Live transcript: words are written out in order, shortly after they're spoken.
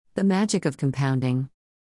The magic of compounding.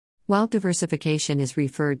 While diversification is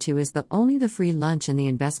referred to as only the free lunch in the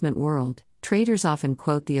investment world, traders often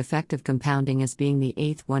quote the effect of compounding as being the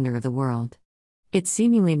eighth wonder of the world. Its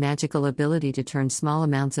seemingly magical ability to turn small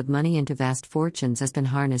amounts of money into vast fortunes has been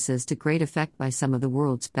harnessed to great effect by some of the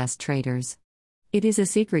world's best traders. It is a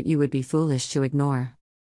secret you would be foolish to ignore.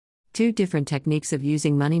 2 different techniques of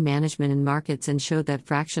using money management in markets and show that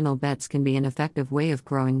fractional bets can be an effective way of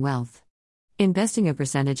growing wealth. Investing a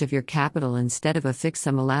percentage of your capital instead of a fixed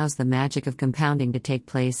sum allows the magic of compounding to take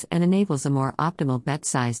place and enables a more optimal bet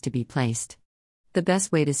size to be placed. The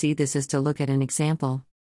best way to see this is to look at an example.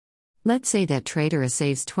 Let's say that Trader A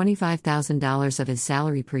saves $25,000 of his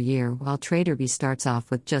salary per year while Trader B starts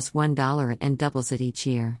off with just $1 and doubles it each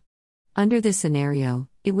year. Under this scenario,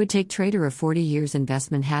 it would take Trader A 40 years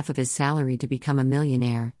investment half of his salary to become a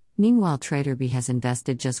millionaire. Meanwhile, Trader B has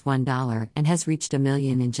invested just $1 and has reached $1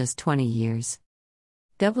 million in just 20 years.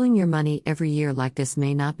 Doubling your money every year like this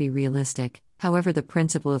may not be realistic, however, the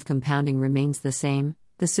principle of compounding remains the same: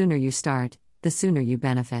 the sooner you start, the sooner you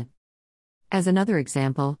benefit. As another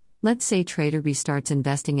example, let's say Trader B starts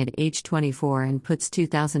investing at age 24 and puts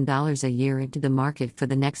 $2,000 a year into the market for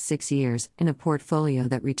the next 6 years in a portfolio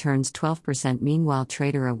that returns 12%. Meanwhile,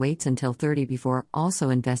 Trader A waits until 30 before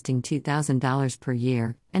also investing $2,000 per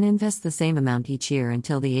year and invests the same amount each year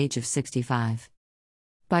until the age of 65.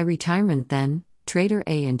 By retirement, then, Trader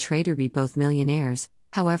A and Trader B both millionaires.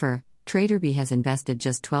 However, Trader B has invested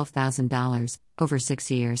just $12,000 over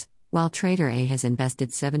 6 years, while Trader A has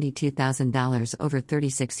invested $72,000 over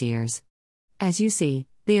 36 years. As you see,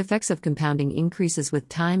 the effects of compounding increases with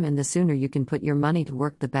time, and the sooner you can put your money to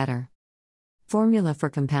work, the better. Formula for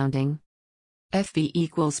compounding. FV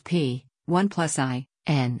equals P, 1 plus I,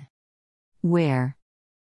 N. Where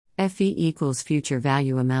FV equals future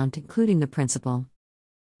value amount including the principal.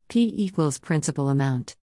 P equals principal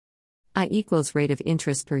amount. I equals rate of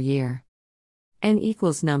interest per year. N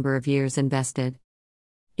equals number of years invested.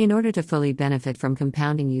 In order to fully benefit from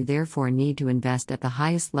compounding, you therefore need to invest at the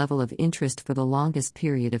highest level of interest for the longest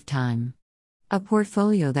period of time. A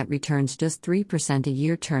portfolio that returns just 3% a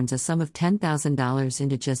year turns a sum of $10,000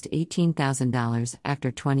 into just $18,000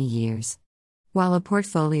 after 20 years. While a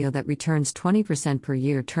portfolio that returns 20% per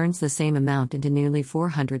year turns the same amount into nearly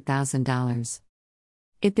 $400,000.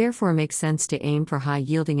 It therefore makes sense to aim for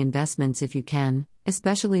high-yielding investments if you can,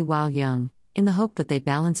 especially while young, in the hope that they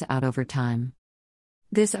balance out over time.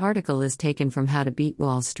 This article is taken from How to Beat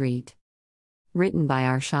Wall Street. Written by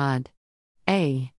Arshad A.